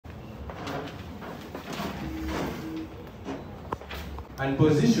and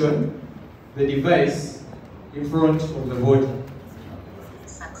position the device in front of the voter.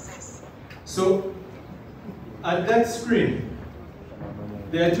 Success. So, at that screen,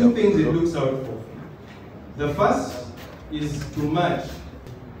 there are two things it looks out for. The first is to match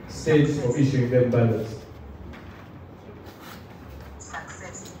states of issuing them ballots.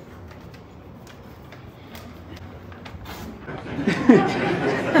 Success.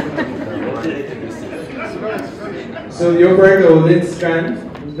 So the operator will then scan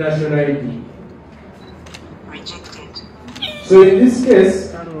national ID. Rejected. So in this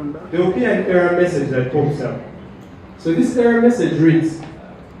case, there will be an error message that pops up. So this error message reads,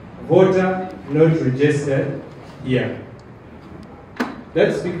 voter not registered here.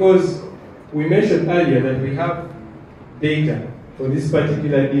 That's because we mentioned earlier that we have data for this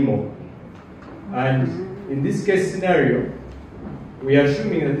particular demo. And in this case scenario, we are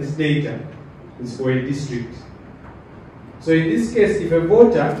assuming that this data is for a district. So in this case, if a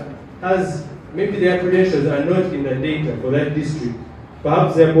voter has, maybe their credentials are not in the data for that district,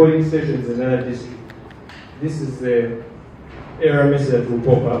 perhaps their polling station is another district, this is the error message that will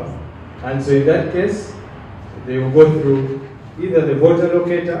pop up. And so in that case, they will go through either the voter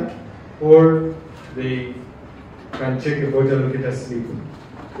locator or they can check a voter locator slip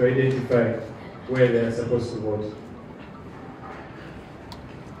to identify where they are supposed to vote.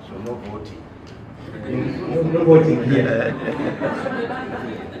 So no voting. No voting here.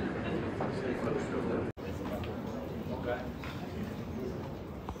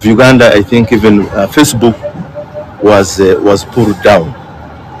 Uganda, I think even Facebook was pulled down.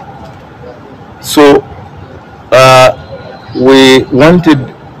 So we wanted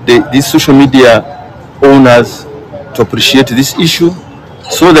these social media owners to appreciate this issue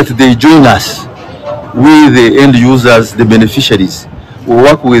so that they join us, we the end users, the beneficiaries. We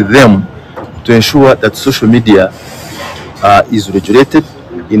work with them to ensure that social media is regulated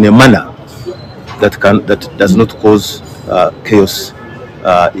in a manner that does not cause chaos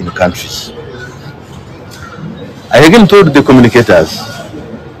in countries. I again told the communicators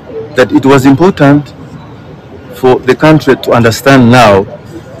that it was important for the country to understand now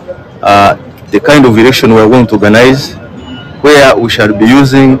the kind of election we are going to organize, where we shall be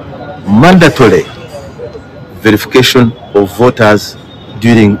using mandatory verification of voters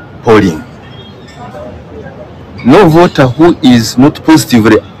during polling. No voter who is not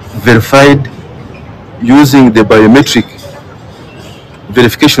positively verified using the biometric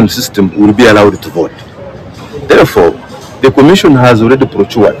verification system will be allowed to vote. Therefore, the Commission has already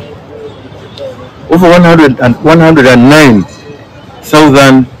procured over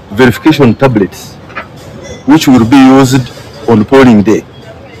 109,000 verification tablets, which will be used on polling day.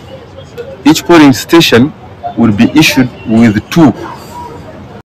 Each polling station will be issued with 2